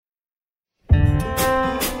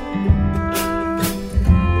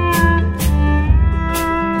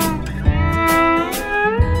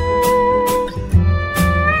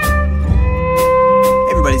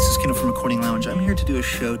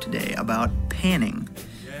about panning.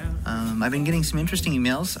 I've been getting some interesting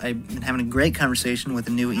emails. I've been having a great conversation with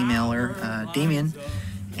a new emailer, Damien,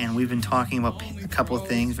 and we've been talking about a couple of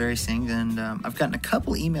things, various things, and I've gotten a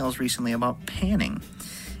couple emails recently about panning.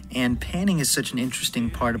 And panning is such an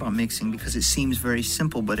interesting part about mixing because it seems very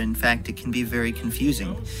simple, but in fact it can be very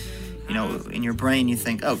confusing. You know, in your brain you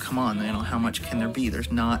think, oh, come on, how much can there be?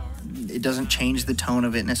 It doesn't change the tone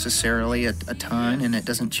of it necessarily a ton, and it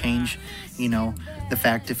doesn't change, the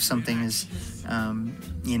fact if something is,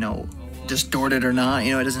 distorted or not.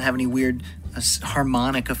 It doesn't have any weird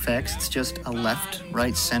harmonic effects. It's just a left,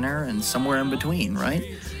 right, center, and somewhere in between, right?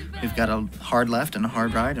 We've got a hard left and a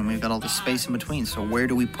hard right, and we've got all the space in between. So where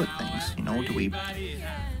do we put things?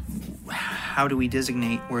 How do we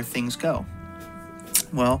designate where things go?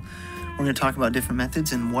 Well, we're going to talk about different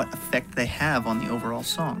methods and what effect they have on the overall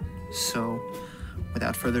song. So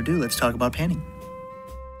without further ado, let's talk about panning.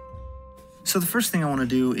 So the first thing I want to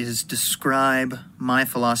do is describe my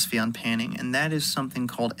philosophy on panning, and that is something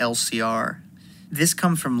called LCR. This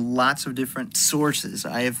comes from lots of different sources.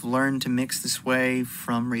 I have learned to mix this way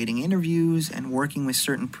from reading interviews and working with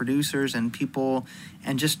certain producers and people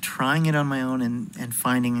and just trying it on my own and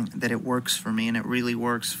finding that it works for me, and it really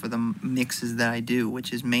works for the mixes that I do,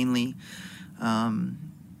 which is mainly,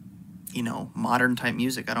 modern type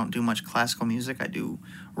music. I don't do much classical music. I do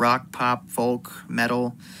rock, pop, folk,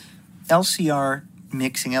 metal. LCR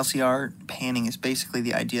mixing, LCR panning is basically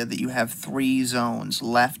the idea that you have three zones,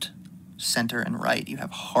 left, center, and right. You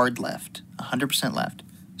have hard left, 100% left,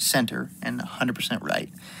 center, and 100% right.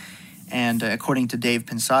 And according to Dave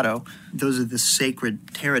Pensato, those are the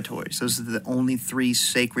sacred territories. Those are the only three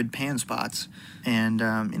sacred pan spots. And,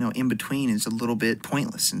 in between is a little bit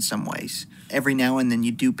pointless in some ways. Every now and then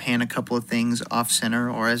you do pan a couple of things off center,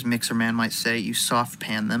 or as Mixer Man might say, you soft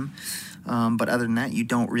pan them. But other than that, you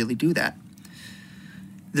don't really do that.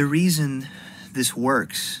 The reason this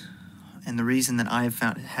works, and the reason that I've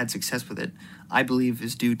had success with it, I believe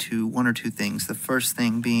is due to one or two things. The first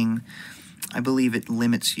thing being, I believe it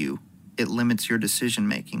limits you. It limits your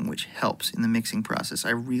decision-making, which helps in the mixing process.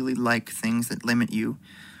 I really like things that limit you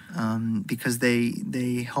because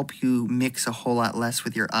they help you mix a whole lot less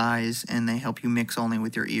with your eyes, and they help you mix only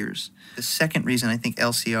with your ears. The second reason I think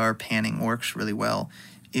LCR panning works really well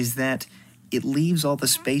is that it leaves all the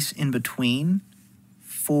space in between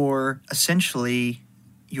for essentially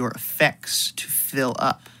your effects to fill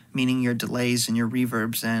up, meaning your delays and your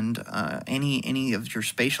reverbs and any of your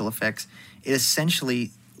spatial effects. It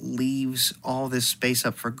essentially leaves all this space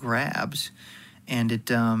up for grabs, and it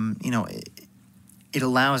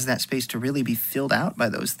allows that space to really be filled out by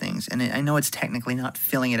those things. And I know it's technically not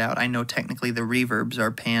filling it out. I know technically the reverbs are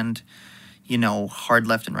panned, hard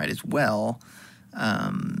left and right as well.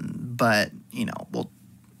 But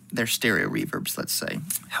they're stereo reverbs, let's say.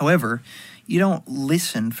 However, you don't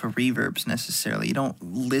listen for reverbs necessarily. You don't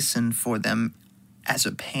listen for them as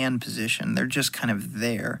a pan position. They're just kind of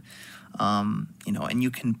there, and you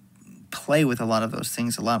can play with a lot of those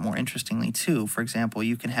things a lot more interestingly too. For example,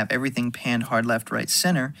 you can have everything panned hard left, right,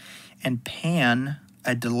 center, and pan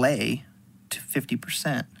a delay to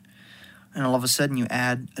 50%. And all of a sudden you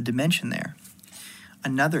add a dimension there.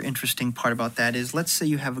 Another interesting part about that is, let's say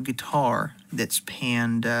you have a guitar that's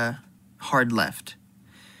panned hard left.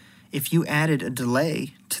 If you added a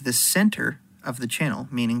delay to the center of the channel,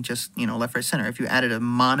 meaning just, left, right, center, if you added a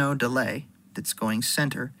mono delay that's going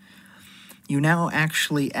center, you now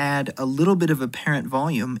actually add a little bit of apparent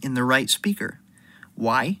volume in the right speaker.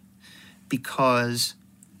 Why? Because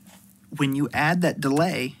when you add that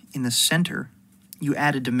delay in the center, you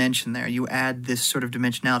add a dimension there. You add this sort of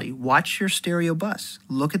dimensionality. Watch your stereo bus.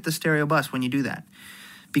 Look at the stereo bus when you do that.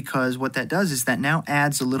 Because what that does is that now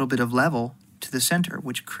adds a little bit of level to the center,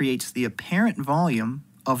 which creates the apparent volume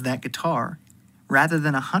of that guitar. Rather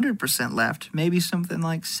than 100% left, maybe something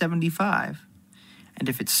like 75. And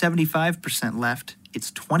if it's 75% left,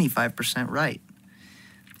 it's 25% right.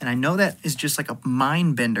 And I know that is just like a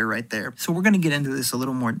mind bender right there. So we're going to get into this a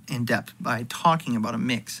little more in depth by talking about a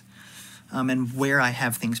mix. And where I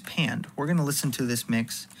have things panned. We're going to listen to this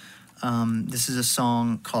mix. This is a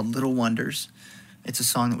song called Little Wonders. It's a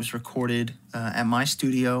song that was recorded at my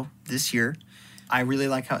studio this year. I really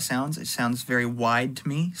like how it sounds. It sounds very wide to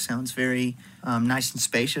me. Sounds very nice and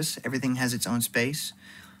spacious. Everything has its own space.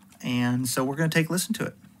 And so we're going to take a listen to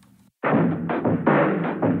it.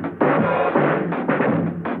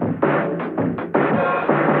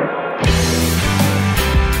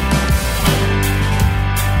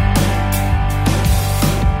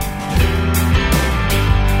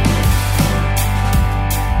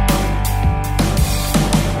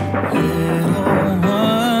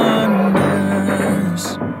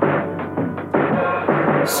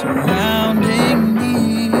 surrounding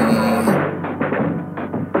me,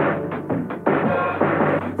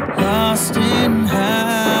 lost in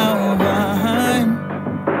how I'm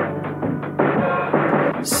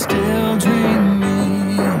still dreaming.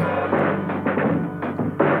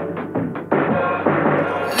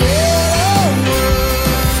 Little wonders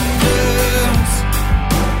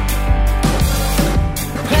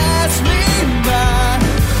pass me by.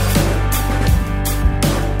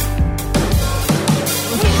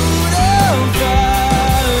 Who'd have thought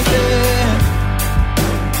that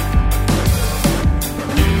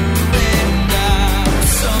you and I were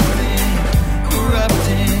something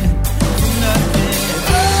erupting from nothing?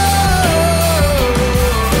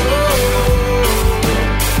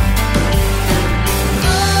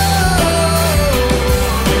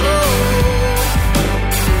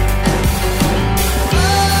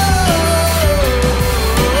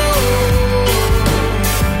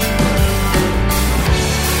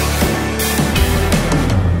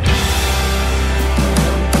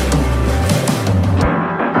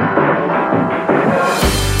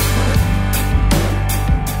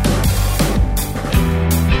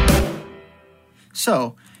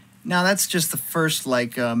 So, now that's just the first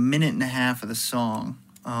minute and a half of the song.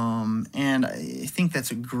 And I think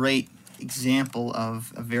that's a great example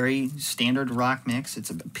of a very standard rock mix.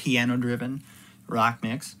 It's a piano-driven rock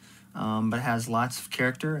mix, but it has lots of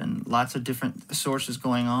character and lots of different sources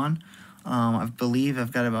going on. I believe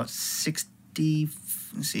I've got about 50,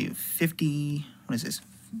 what is this?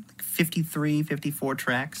 53, 54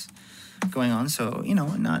 tracks going on, so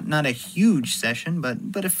not a huge session,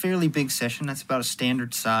 but a fairly big session. That's about a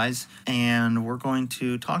standard size, and we're going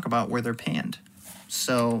to talk about where they're panned.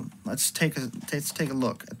 So let's take a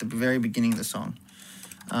look at the very beginning of the song.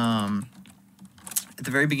 At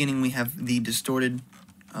the very beginning, we have the distorted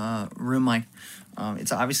room mic.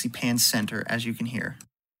 It's obviously panned center, as you can hear.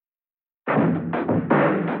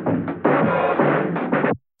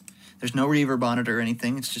 There's no reverb on it or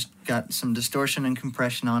anything. It's just got some distortion and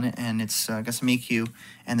compression on it, and it's got some EQ,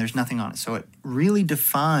 and there's nothing on it. So it really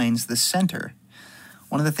defines the center.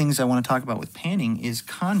 One of the things I want to talk about with panning is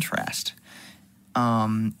contrast.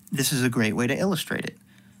 This is a great way to illustrate it.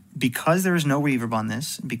 Because there is no reverb on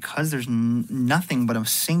this, because there's nothing but a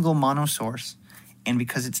single mono source, and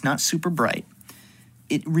because it's not super bright,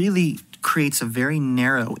 it really creates a very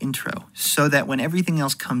narrow intro so that when everything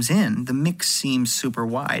else comes in, the mix seems super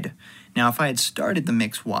wide. Now, if I had started the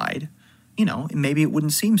mix wide, maybe it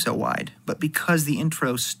wouldn't seem so wide. But because the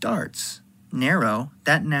intro starts narrow,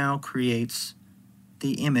 that now creates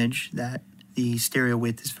the image that the stereo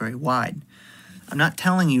width is very wide. I'm not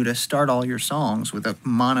telling you to start all your songs with a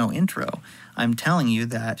mono intro. I'm telling you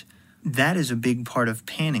that is a big part of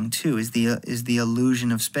panning too, is the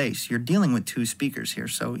illusion of space. You're dealing with two speakers here,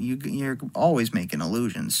 so you're always making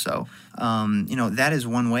illusions. So, that is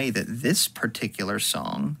one way that this particular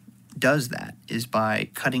song does that, is by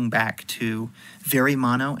cutting back to very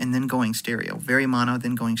mono and then going stereo. Very mono,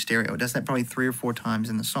 then going stereo. It does that probably 3 or 4 times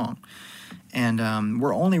in the song. And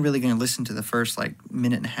we're only really going to listen to the first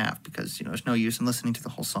minute and a half because there's no use in listening to the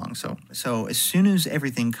whole song. So as soon as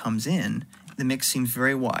everything comes in, the mix seems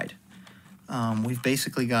very wide. We've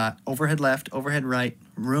basically got overhead left, overhead right,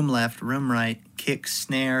 room right, kick,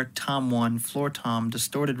 snare, tom 1, floor tom,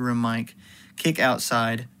 distorted room mic, kick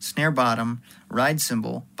outside, snare bottom, ride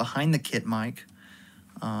cymbal, behind the kit mic,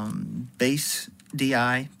 bass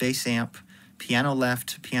DI, bass amp, piano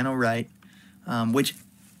left, piano right, which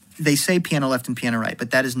they say piano left and piano right,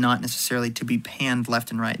 but that is not necessarily to be panned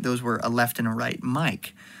left and right. Those were a left and a right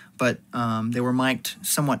mic, but they were mic'd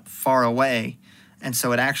somewhat far away, and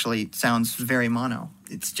so it actually sounds very mono.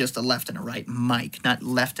 It's just a left and a right mic, not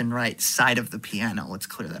left and right side of the piano. Let's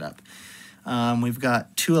clear that up. We've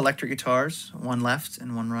got 2 electric guitars, one left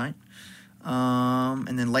and one right.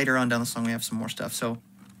 And then later on down the song, we have some more stuff. So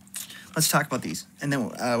let's talk about these. And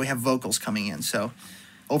then we have vocals coming in. So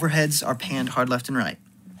overheads are panned hard left and right.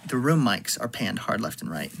 The room mics are panned hard left and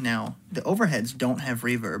right. Now, the overheads don't have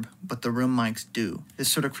reverb, but the room mics do.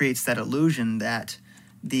 This sort of creates that illusion that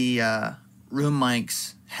the room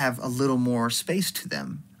mics have a little more space to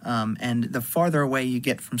them. And the farther away you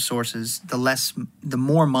get from sources, the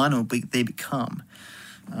more mono they become.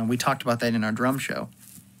 We talked about that in our drum show.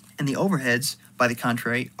 And the overheads, by the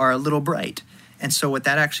contrary, are a little bright. And so what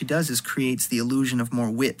that actually does is creates the illusion of more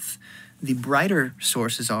width. The brighter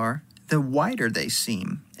sources are, the wider they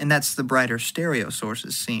seem. And that's the brighter stereo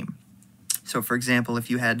sources seem. So, for example, if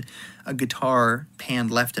you had a guitar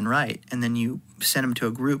panned left and right, and then you sent them to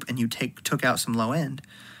a group and you took out some low end,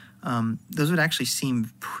 those would actually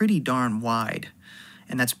seem pretty darn wide.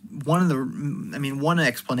 And that's one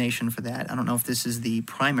explanation for that. I don't know if this is the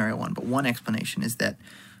primary one, but one explanation is that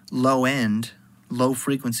low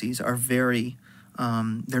frequencies are very,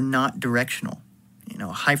 they're not directional.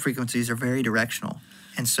 High frequencies are very directional.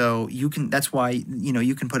 And so that's why,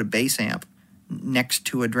 you can put a bass amp next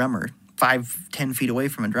to a drummer, 5-10 feet away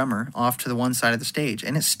from a drummer, off to the one side of the stage,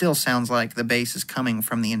 and it still sounds like the bass is coming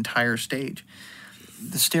from the entire stage.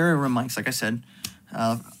 The stereo room mics, like I said,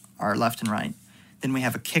 are left and right. Then we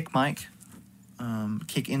have a kick mic,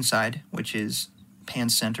 kick inside, which is pan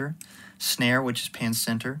center, snare, which is pan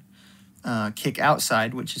center, kick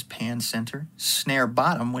outside, which is pan center, snare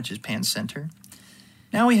bottom, which is pan center.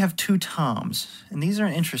 Now we have 2 toms, and these are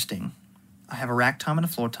interesting. I have a rack tom and a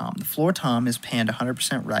floor tom. The floor tom is panned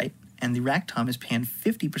 100% right, and the rack tom is panned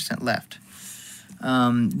 50% left.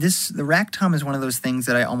 The rack tom is one of those things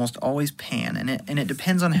that I almost always pan, and it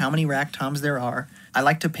depends on how many rack toms there are. I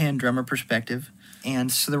like to pan drummer perspective,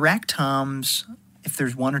 and so the rack toms, if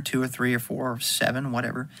there's 1 or 2 or 3 or 4 or 7,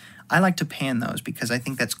 whatever, I like to pan those because I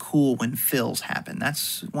think that's cool when fills happen.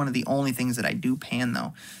 That's one of the only things that I do pan,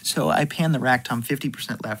 though. So I pan the rack tom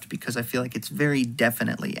 50% left because I feel like it's very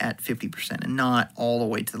definitely at 50% and not all the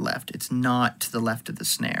way to the left. It's not to the left of the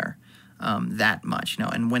snare that much,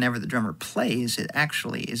 and whenever the drummer plays, it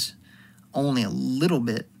actually is only a little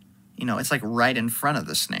bit, it's like right in front of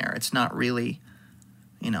the snare. It's not really,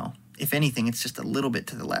 if anything, it's just a little bit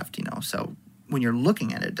to the left, so when you're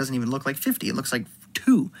looking at it, it doesn't even look like 50. It looks like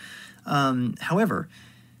 2. However,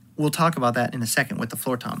 we'll talk about that in a second with the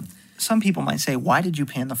floor tom. Some people might say, why did you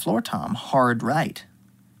pan the floor tom hard right?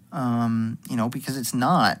 Because it's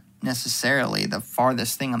not necessarily the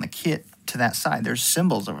farthest thing on the kit to that side. There's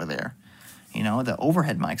cymbals over there. The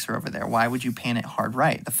overhead mics are over there. Why would you pan it hard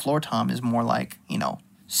right? The floor tom is more like,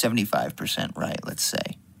 75% right, let's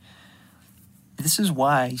say. This is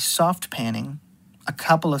why soft panning a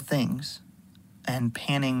couple of things and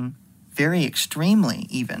panning very extremely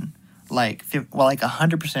even, like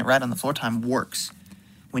 100% right on the floor tom works.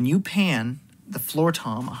 When you pan the floor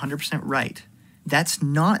tom 100% right, that's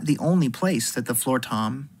not the only place that the floor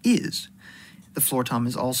tom is. The floor tom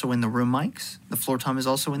is also in the room mics. The floor tom is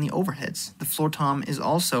also in the overheads. The floor tom is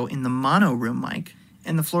also in the mono room mic.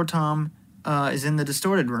 And the floor tom is in the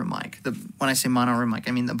distorted room mic. When I say mono room mic,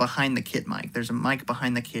 I mean the behind the kit mic. There's a mic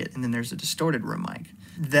behind the kit, and then there's a distorted room mic.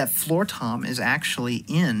 That floor tom is actually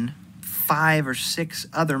in 5 or 6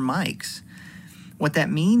 other mics. What that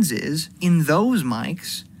means is, in those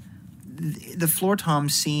mics, the floor tom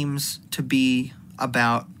seems to be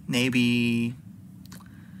about maybe,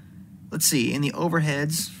 let's see, in the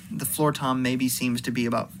overheads, the floor tom maybe seems to be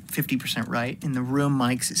about 50% right. In the room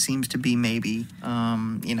mics, it seems to be maybe,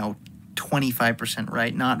 25%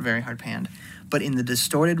 right, not very hard panned. But in the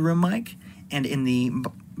distorted room mic and in the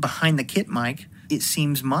behind the kit mic, it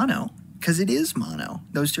seems mono, because it is mono.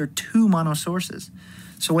 Those are 2 mono sources.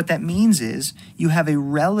 So what that means is you have a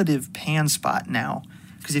relative pan spot now,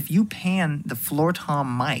 because if you pan the floor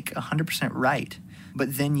tom mic 100% right,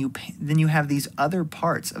 but then you have these other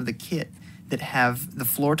parts of the kit that have the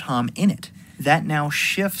floor tom in it, that now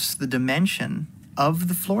shifts the dimension of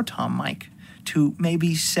the floor tom mic to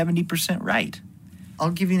maybe 70% right.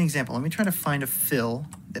 I'll give you an example. Let me try to find a fill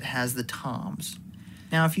that has the toms.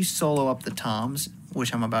 Now, if you solo up the toms,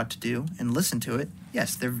 which I'm about to do, and listen to it,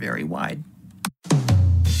 yes, they're very wide.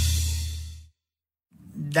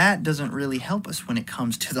 That doesn't really help us when it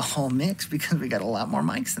comes to the whole mix because we got a lot more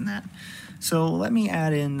mics than that. So let me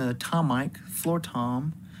add in the tom mic, floor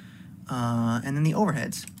tom, and then the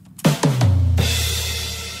overheads.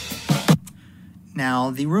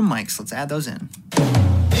 Now, the room mics, let's add those in.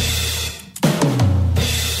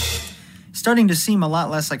 Starting to seem a lot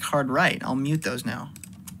less like hard right. I'll mute those now.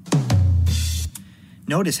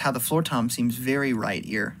 Notice how the floor tom seems very right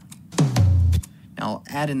here. Now I'll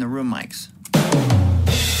add in the room mics.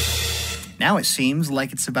 Now it seems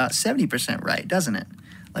like it's about 70% right, doesn't it?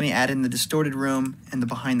 Let me add in the distorted room and the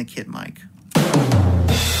behind the kit mic.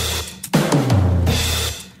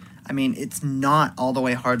 I mean, it's not all the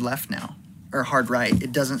way hard left now, or hard right.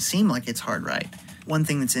 It doesn't seem like it's hard right. One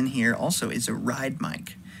thing that's in here also is a ride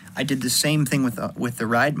mic. I did the same thing with the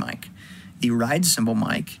ride mic. The ride cymbal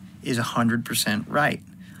mic is 100% right.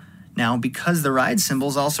 Now, because the ride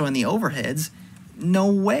cymbal's also in the overheads,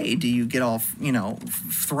 no way do you get all,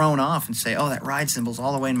 thrown off and say, oh, that ride cymbal's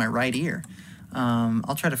all the way in my right ear.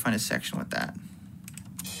 I'll try to find a section with that.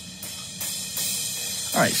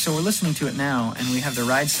 All right, so we're listening to it now, and we have the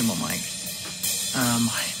ride cymbal mic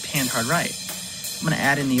panned hard right. I'm going to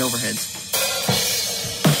add in the overheads.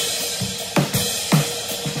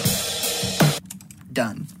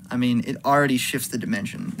 Done. I mean, it already shifts the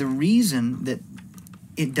dimension. The reason that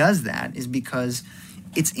it does that is because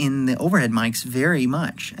it's in the overhead mics very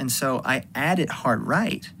much. And so I add it hard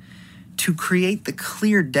right to create the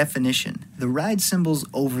clear definition. The ride cymbal's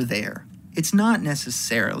over there. It's not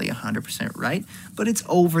necessarily 100% right, but it's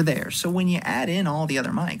over there. So when you add in all the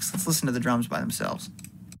other mics, let's listen to the drums by themselves.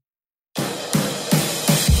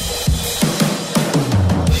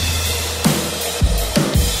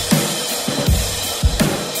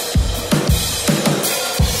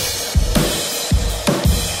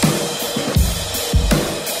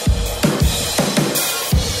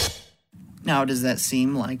 Now, does that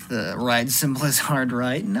seem like the ride cymbal is hard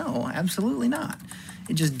right? No, absolutely not.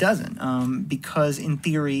 It just doesn't, because in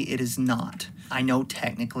theory it is not. I know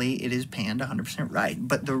technically it is panned 100% right,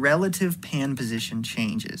 but the relative pan position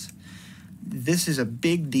changes. This is a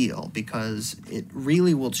big deal because it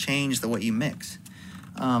really will change the way you mix.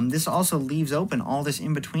 This also leaves open all this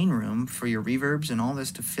in-between room for your reverbs and all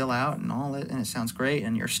this to fill out and all that, and it sounds great.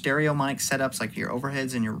 And your stereo mic setups, like your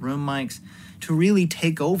overheads and your room mics, to really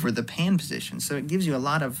take over the pan position. So it gives you a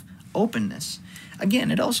lot of openness.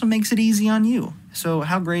 Again, it also makes it easy on you. So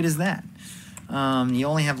how great is that? You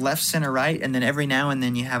only have left, center, right, and then every now and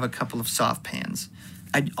then you have a couple of soft pans.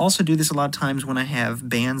 I also do this a lot of times when I have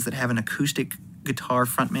bands that have an acoustic guitar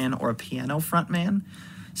frontman or a piano frontman.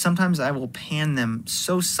 Sometimes I will pan them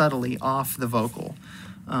so subtly off the vocal.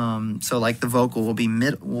 So like the vocal will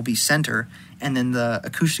be center, and then the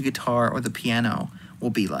acoustic guitar or the piano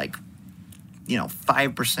will be like,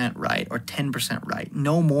 5% right or 10% right,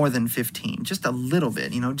 no more than 15, just a little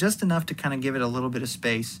bit, just enough to kind of give it a little bit of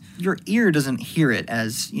space. Your ear doesn't hear it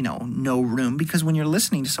as, no room, because when you're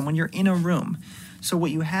listening to someone, you're in a room. So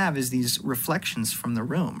what you have is these reflections from the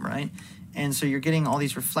room, right? And so you're getting all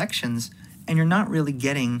these reflections, and you're not really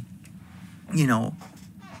getting,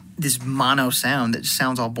 this mono sound that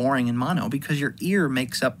sounds all boring in mono, because your ear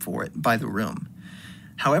makes up for it by the room.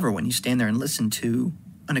 However, when you stand there and listen to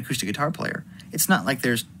an acoustic guitar player, it's not like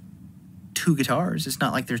there's two guitars. It's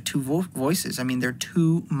not like there's two voices. I mean, they're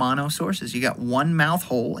two mono sources. You got one mouth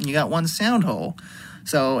hole and you got one sound hole.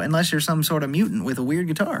 So unless you're some sort of mutant with a weird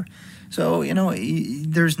guitar. So,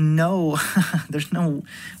 there's no there's no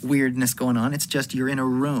weirdness going on. It's just you're in a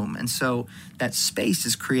room. And so that space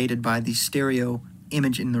is created by the stereo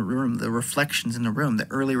image in the room, the reflections in the room, the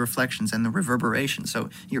early reflections and the reverberation. So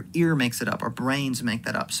your ear makes it up. Our brains make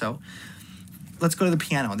that up. So let's go to the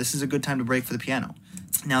piano. This is a good time to break for the piano.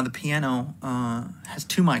 Now, the piano has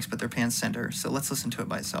two mics, but they're pan center. So let's listen to it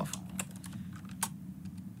by itself.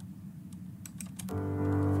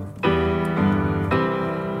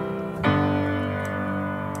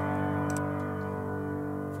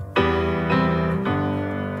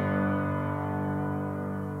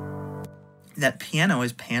 That piano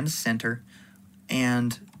is pan center,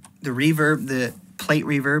 and the reverb, the plate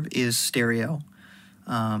reverb, is stereo.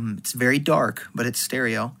 It's very dark, but it's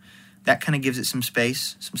stereo. That kind of gives it some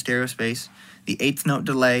space, some stereo space. The eighth note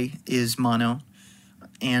delay is mono,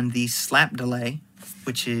 and the slap delay,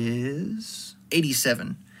 which is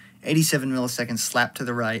 87 milliseconds slap to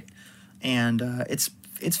the right, and it's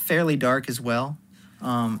fairly dark as well.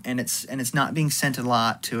 And it's not being sent a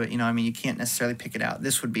lot to it. You can't necessarily pick it out.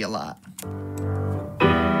 This would be a lot.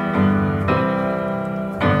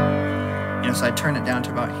 So I turn it down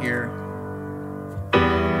to about here.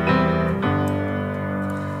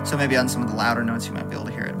 So maybe on some of the louder notes you might be able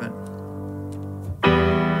to hear it, but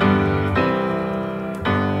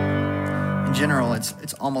in general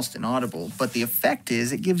it's almost inaudible. But the effect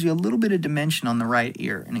is it gives you a little bit of dimension on the right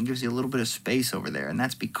ear, and it gives you a little bit of space over there, and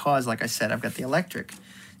that's because, like I said, I've got the electric.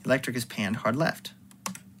 The electric is panned hard left.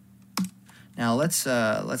 Now let's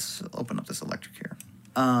open up this electric here.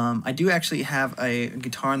 I do actually have a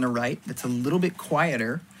guitar on the right that's a little bit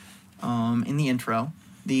quieter in the intro.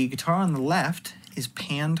 The guitar on the left is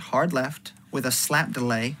panned hard left with a slap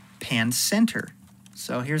delay panned center.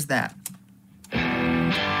 So here's that.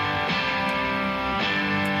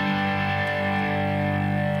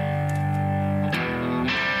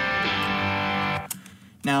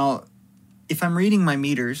 Now, if I'm reading my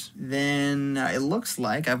meters, then it looks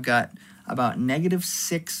like I've got about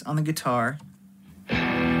 -6 on the guitar.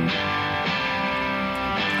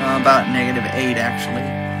 About -8 actually,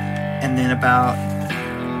 and then about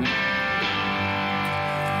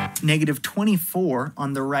 -24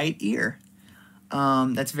 on the right ear.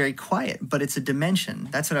 That's very quiet, but it's a dimension.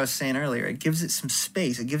 That's what I was saying earlier. It gives it some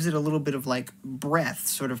space. It gives it a little bit of like breath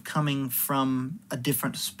sort of coming from a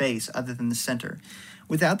different space other than the center.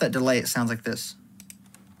 Without that delay, it sounds like this.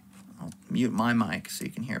 I'll mute my mic so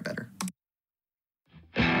you can hear it better.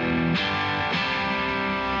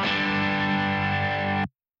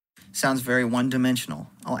 Sounds very one-dimensional.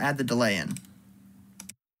 I'll add the delay in.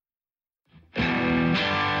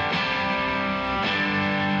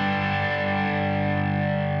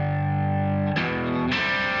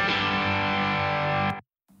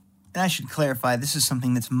 And I should clarify, this is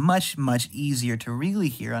something that's much, much easier to really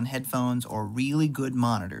hear on headphones or really good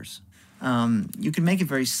monitors. You can make it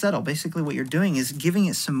very subtle. Basically, what you're doing is giving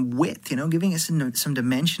it some width, giving it some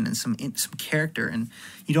dimension and some character, and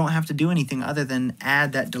you don't have to do anything other than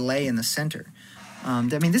add that delay in the center.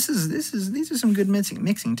 These are some good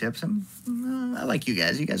mixing tips. I like you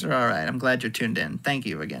guys. You guys are all right. I'm glad you're tuned in. Thank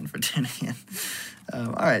you again for tuning in.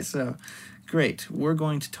 All right, so great. We're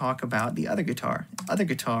going to talk about the other guitar. Other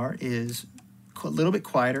guitar is a little bit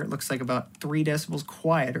quieter. It looks like about 3 decibels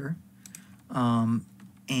quieter.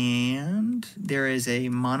 And there is a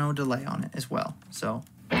mono delay on it as well. So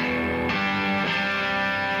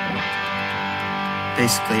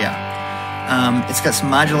basically, yeah. It's got some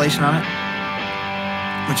modulation on it,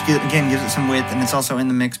 which again gives it some width, and it's also in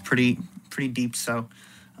the mix pretty deep. So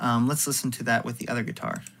let's listen to that with the other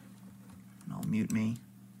guitar. And I'll mute me.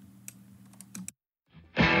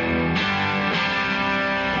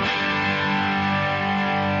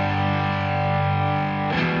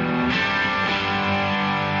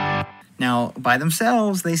 Now, by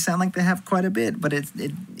themselves, they sound like they have quite a bit, but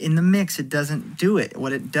in the mix, it doesn't do it.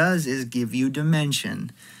 What it does is give you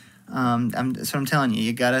dimension. So I'm telling you,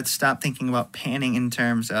 you got to stop thinking about panning in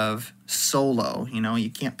terms of solo.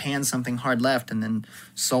 You can't pan something hard left and then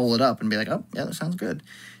solo it up and be like, oh, yeah, that sounds good.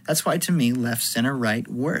 That's why, to me, left, center, right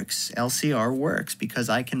works. LCR works because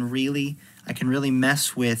I can really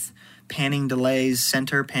mess with panning delays,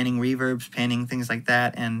 center, panning reverbs, panning things like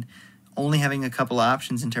that, and only having a couple of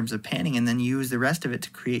options in terms of panning, and then use the rest of it to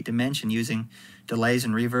create dimension using delays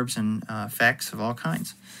and reverbs and effects of all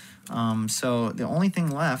kinds. So the only thing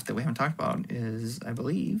left that we haven't talked about is, I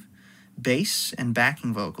believe, bass and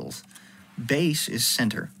backing vocals. Bass is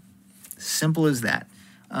center. Simple as that.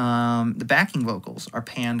 The backing vocals are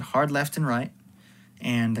panned hard left and right,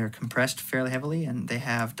 and they're compressed fairly heavily, and they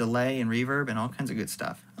have delay and reverb and all kinds of good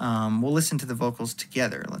stuff. We'll listen to the vocals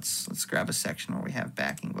together. Let's grab a section where we have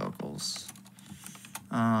backing vocals.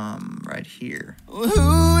 Right here.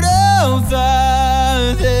 Who'd have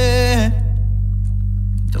thought that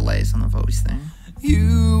Delays on the voice thing.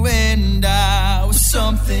 you and I was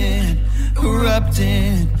something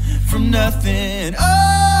erupting from nothing?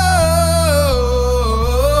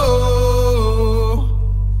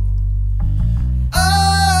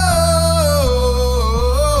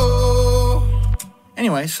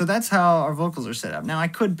 Anyway, so that's how our vocals are set up. Now, I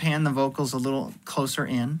could pan the vocals a little closer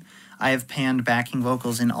in. I have panned backing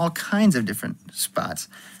vocals in all kinds of different spots.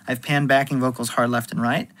 I've panned backing vocals hard left and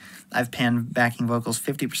right. I've panned backing vocals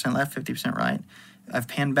 50% left, 50% right. I've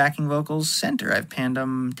panned backing vocals center. I've panned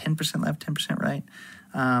them 10% left, 10% right.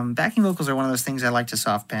 Backing vocals are one of those things I like to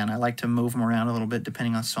soft pan. I like to move them around a little bit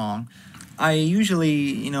depending on song. I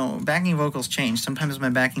usually, backing vocals change. Sometimes my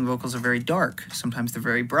backing vocals are very dark. Sometimes they're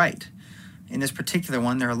very bright. In this particular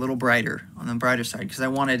one, they're a little brighter, on the brighter side, because I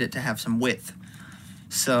wanted it to have some width.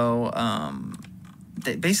 So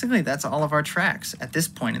basically, that's all of our tracks at this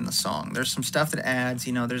point in the song. There's some stuff that adds,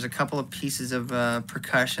 there's a couple of pieces of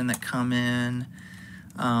percussion that come in.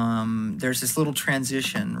 There's this little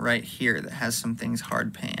transition right here that has some things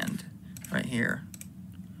hard panned. Right here.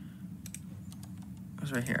 It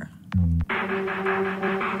was right here.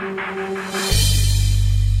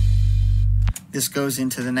 This goes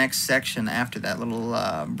into the next section after that little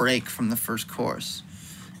break from the first chorus.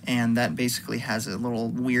 And that basically has a little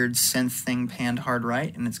weird synth thing panned hard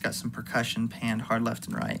right, and it's got some percussion panned hard left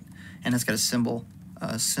and right. And it's got a cymbal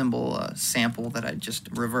sample that I just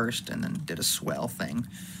reversed and then did a swell thing.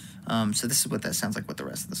 So this is what that sounds like with the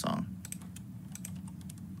rest of the song.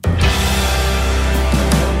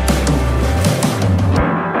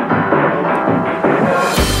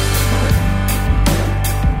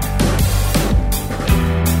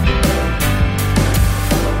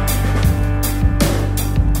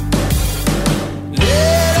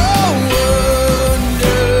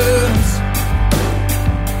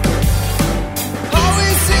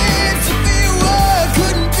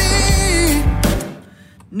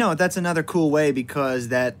 No, that's another cool way because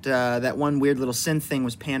that one weird little synth thing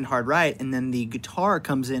was panned hard right, and then the guitar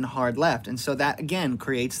comes in hard left, and so that again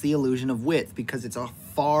creates the illusion of width because it's a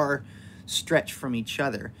far stretch from each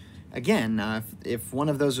other. Again, if one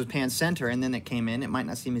of those was panned center and then it came in, it might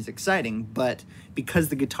not seem as exciting, but because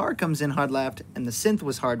the guitar comes in hard left and the synth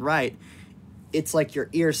was hard right, it's like your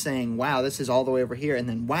ear saying, wow, this is all the way over here, and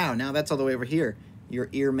then wow, now that's all the way over here. Your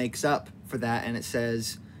ear makes up for that, and it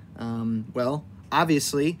says, well,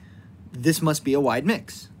 obviously, this must be a wide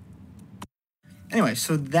mix. Anyway,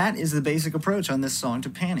 so that is the basic approach on this song to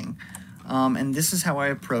panning. And this is how I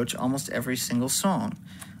approach almost every single song.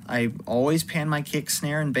 I always pan my kick,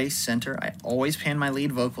 snare, and bass center. I always pan my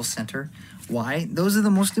lead vocal center. Why? Those are the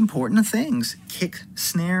most important things. Kick,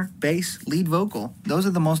 snare, bass, lead vocal. Those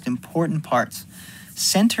are the most important parts.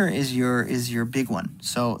 Center is your big one.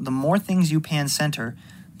 So the more things you pan center,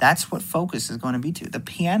 that's what focus is going to be to. The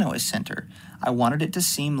piano is center. I wanted it to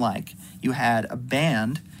seem like you had a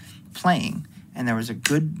band playing, and there was a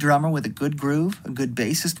good drummer with a good groove, a good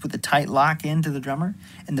bassist with a tight lock into the drummer,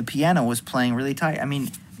 and the piano was playing really tight. I mean,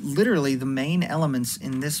 literally the main elements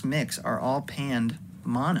in this mix are all panned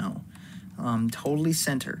mono, totally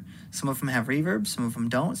center. Some of them have reverb, some of them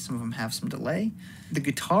don't, some of them have some delay. The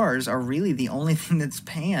guitars are really the only thing that's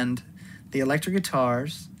panned. The electric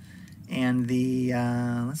guitars and the,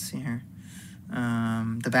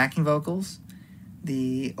 the backing vocals,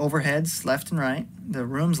 the overheads left and right, the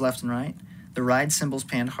rooms left and right, the ride cymbals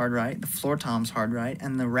panned hard right, the floor tom's hard right,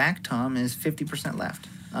 and the rack tom is 50% left.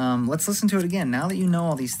 Let's listen to it again. Now that you know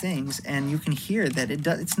all these things, and you can hear that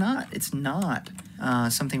it's not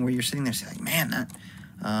something where you're sitting there saying, man, that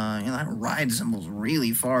ride cymbal's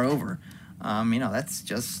really far over. That's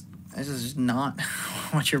just not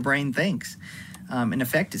what your brain thinks. In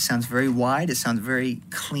effect, it sounds very wide, it sounds very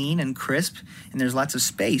clean and crisp, and there's lots of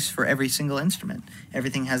space for every single instrument.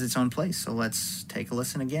 Everything has its own place, so let's take a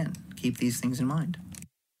listen again. Keep these things in mind.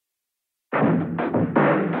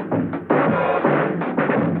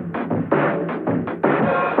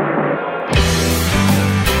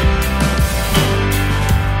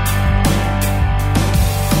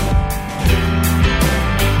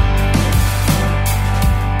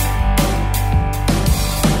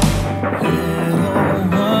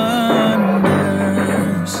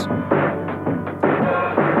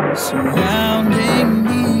 Surrounding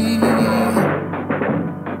me,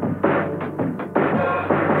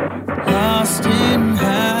 lost in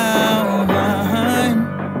how I'm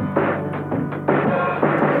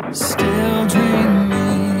still dreaming.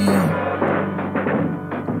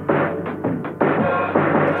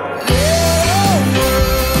 Little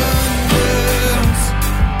wonders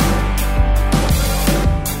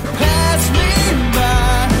pass me by.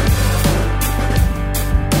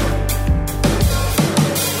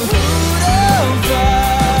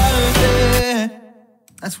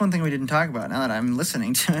 That's one thing we didn't talk about now that I'm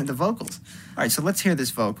listening to the vocals. All right, so let's hear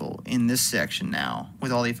this vocal in this section now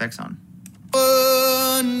with all the effects on.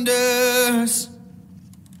 Wonders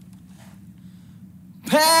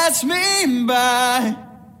pass me by.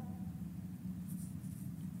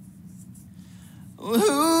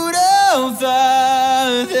 Who'd have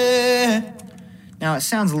thought that? Now, it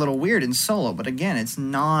sounds a little weird in solo, but again, it's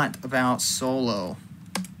not about solo.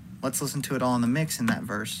 Let's listen to it all in the mix in that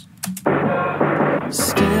verse.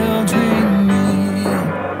 Still dreaming. Little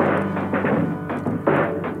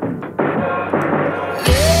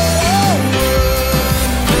wonders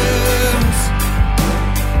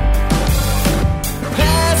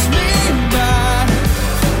pass me by.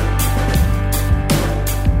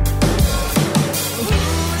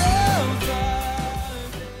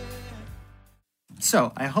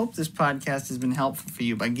 So, I hope this podcast has been helpful for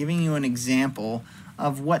you by giving you an example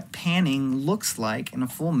of what panning looks like in a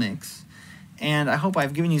full mix. And I hope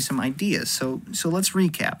I've given you some ideas. So let's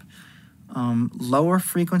recap. Lower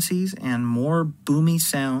frequencies and more boomy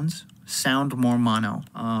sounds sound more mono.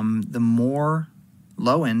 The more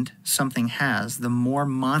low end something has, the more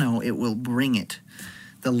mono it will bring it.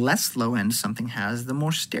 The less low end something has, the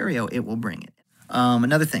more stereo it will bring it.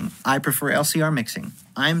 Another thing, I prefer LCR mixing.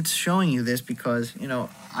 I'm showing you this because,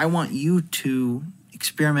 I want you to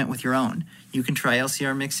experiment with your own. You can try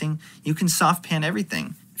LCR mixing. You can soft pan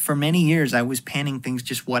everything. For many years, I was panning things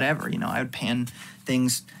just whatever. I would pan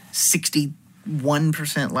things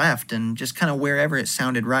 61% left and just kind of wherever it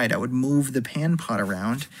sounded right. I would move the pan pot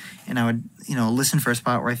around and I would, listen for a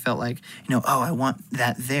spot where I felt like, I want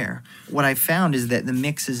that there. What I found is that the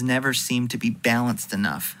mixes never seem to be balanced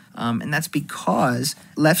enough. And that's because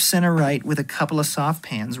left, center, right with a couple of soft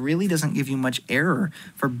pans really doesn't give you much error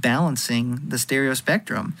for balancing the stereo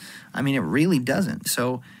spectrum. I mean, it really doesn't.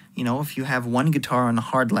 So, if you have one guitar on the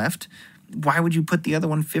hard left, why would you put the other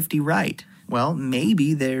one 50 right? Well,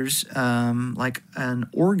 maybe there's like an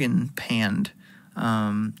organ panned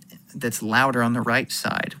that's louder on the right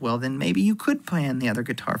side. Well, then maybe you could pan the other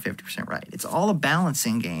guitar 50% right. It's all a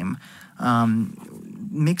balancing game.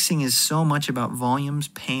 Mixing is so much about volumes,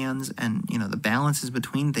 pans, and the balances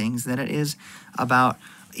between things that it is about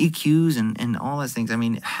EQs and all those things. I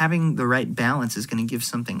mean, having the right balance is going to give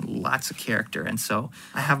something lots of character. And so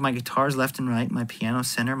I have my guitars left and right, my piano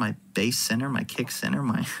center, my bass center, my kick center,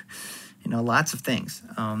 my Lots of things.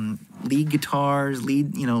 Lead guitars,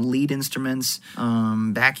 lead instruments,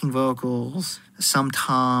 backing vocals, some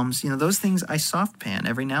toms. Those things I soft pan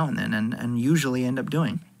every now and then, and usually end up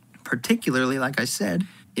doing. Particularly, like I said,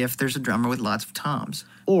 if there's a drummer with lots of toms,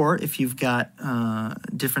 or if you've got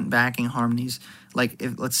different backing harmonies. Like,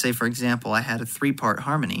 let's say, for example, I had a 3-part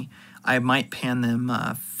harmony, I might pan them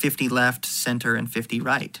 50 left, center, and 50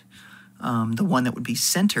 right. The one that would be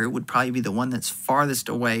center would probably be the one that's farthest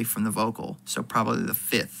away from the vocal, so probably the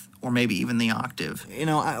 5th, or maybe even the octave.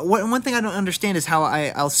 One thing I don't understand is how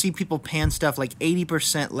I'll see people pan stuff like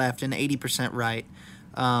 80% left and 80% right.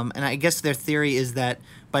 And I guess their theory is that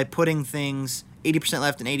by putting things 80%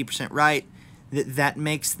 left and 80% right, that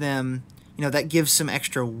makes them, that gives some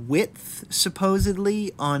extra width,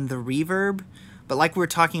 supposedly, on the reverb. But like we were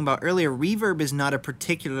talking about earlier, reverb is not a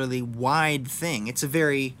particularly wide thing. It's a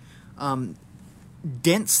very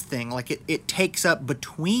dense thing. Like it takes up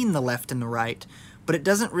between the left and the right, but it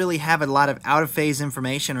doesn't really have a lot of out-of-phase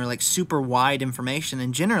information or like super wide information.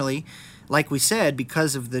 And generally, like we said,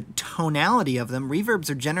 because of the tonality of them, reverbs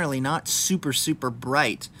are generally not super, super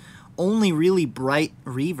bright. Only really bright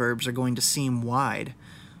reverbs are going to seem wide.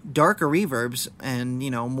 Darker reverbs and,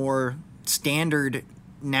 more standard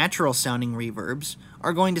natural-sounding reverbs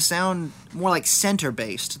are going to sound more like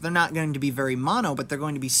center-based. They're not going to be very mono, but they're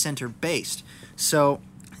going to be center-based. So,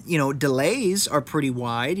 delays are pretty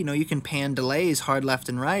wide. You can pan delays hard left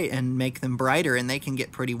and right and make them brighter, and they can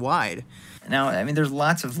get pretty wide. Now, there's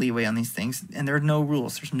lots of leeway on these things, and there are no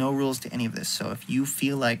rules. There's no rules to any of this. So if you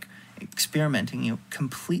feel like experimenting,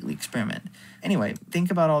 completely experiment. Anyway, think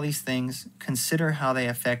about all these things. Consider how they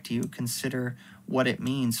affect you. Consider what it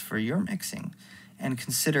means for your mixing. And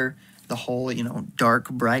consider the whole, dark,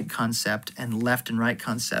 bright concept and left and right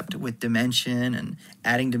concept with dimension and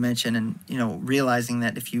adding dimension and, realizing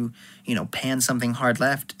that if you, pan something hard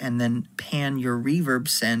left and then pan your reverb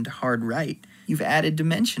send hard right, you've added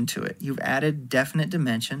dimension to it. You've added definite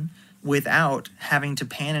dimension without having to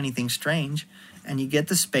pan anything strange, and you get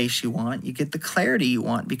the space you want, you get the clarity you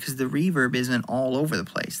want because the reverb isn't all over the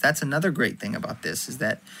place. That's another great thing about this, is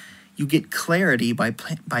that you get clarity by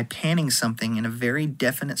panning something in a very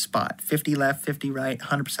definite spot. 50 left, 50 right,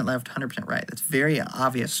 100% left, 100% right. That's a very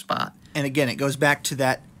obvious spot. And again, it goes back to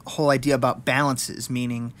that whole idea about balances,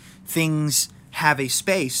 meaning things have a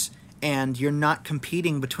space and you're not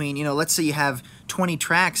competing between, let's say you have 20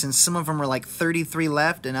 tracks and some of them are like 33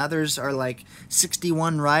 left and others are like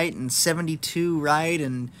 61 right and 72 right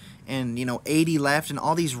and 80 left and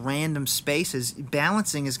all these random spaces.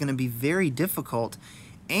 Balancing is going to be very difficult.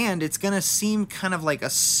 And it's going to seem kind of like a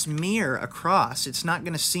smear across. It's not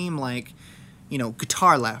going to seem like,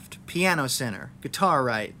 guitar left, piano center, guitar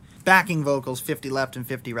right, backing vocals 50 left and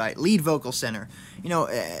 50 right, lead vocal center.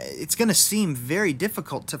 It's going to seem very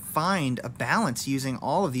difficult to find a balance using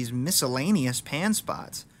all of these miscellaneous pan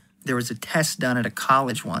spots. There was a test done at a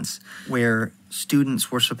college once where students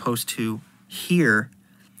were supposed to hear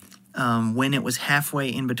when it was halfway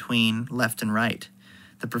in between left and right.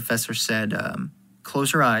 The professor said,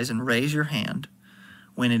 close your eyes and raise your hand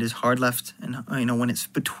when it is hard left and, when it's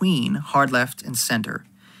between hard left and center.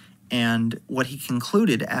 And what he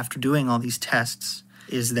concluded after doing all these tests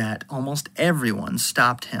is that almost everyone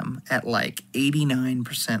stopped him at like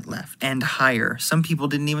 89% left and higher. Some people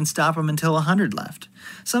didn't even stop him until 100 left.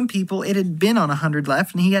 Some people, it had been on 100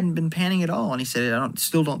 left and he hadn't been panning at all. And he said, I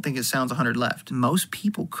still don't think it sounds 100 left. Most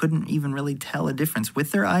people couldn't even really tell a difference.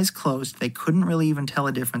 With their eyes closed, they couldn't really even tell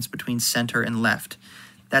a difference between center and left.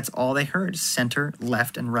 That's all they heard, center,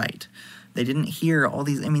 left, and right. They didn't hear all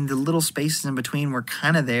these, the little spaces in between were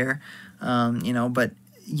kind of there, but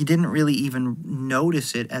you didn't really even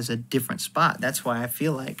notice it as a different spot. That's why I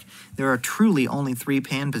feel like there are truly only 3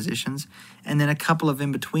 pan positions and then a couple of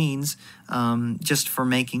in-betweens just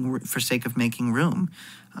for sake of making room.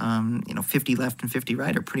 50 left and 50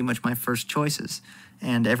 right are pretty much my first choices,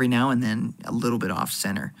 and every now and then a little bit off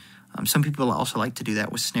center. Some people also like to do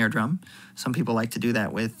that with snare drum. Some people like to do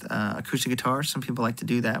that with acoustic guitar. Some people like to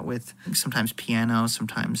do that with sometimes piano,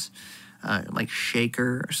 sometimes like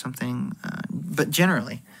shaker or something. But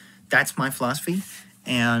generally, that's my philosophy,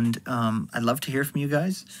 and I'd love to hear from you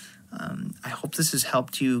guys. I hope this has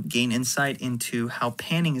helped you gain insight into how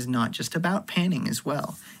panning is not just about panning as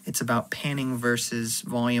well. It's about panning versus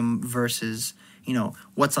volume versus,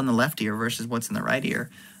 what's on the left ear versus what's in the right ear.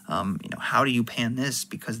 How do you pan this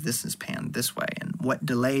because this is panned this way? And what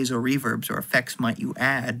delays or reverbs or effects might you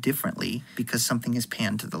add differently because something is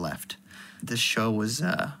panned to the left? This show was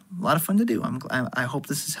a lot of fun to do. I hope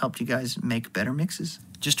this has helped you guys make better mixes.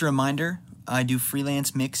 Just a reminder, I do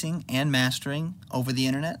freelance mixing and mastering over the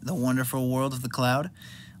internet, the wonderful world of the cloud.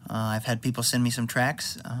 I've had people send me some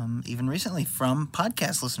tracks, even recently, from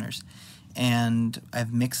podcast listeners. And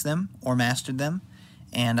I've mixed them or mastered them.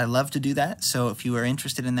 And I love to do that. So if you are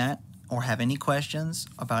interested in that or have any questions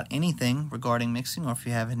about anything regarding mixing, or if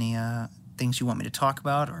you have any things you want me to talk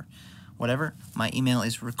about or whatever, my email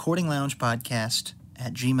is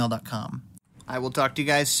recordingloungepodcast@gmail.com. I will talk to you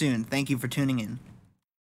guys soon. Thank you for tuning in.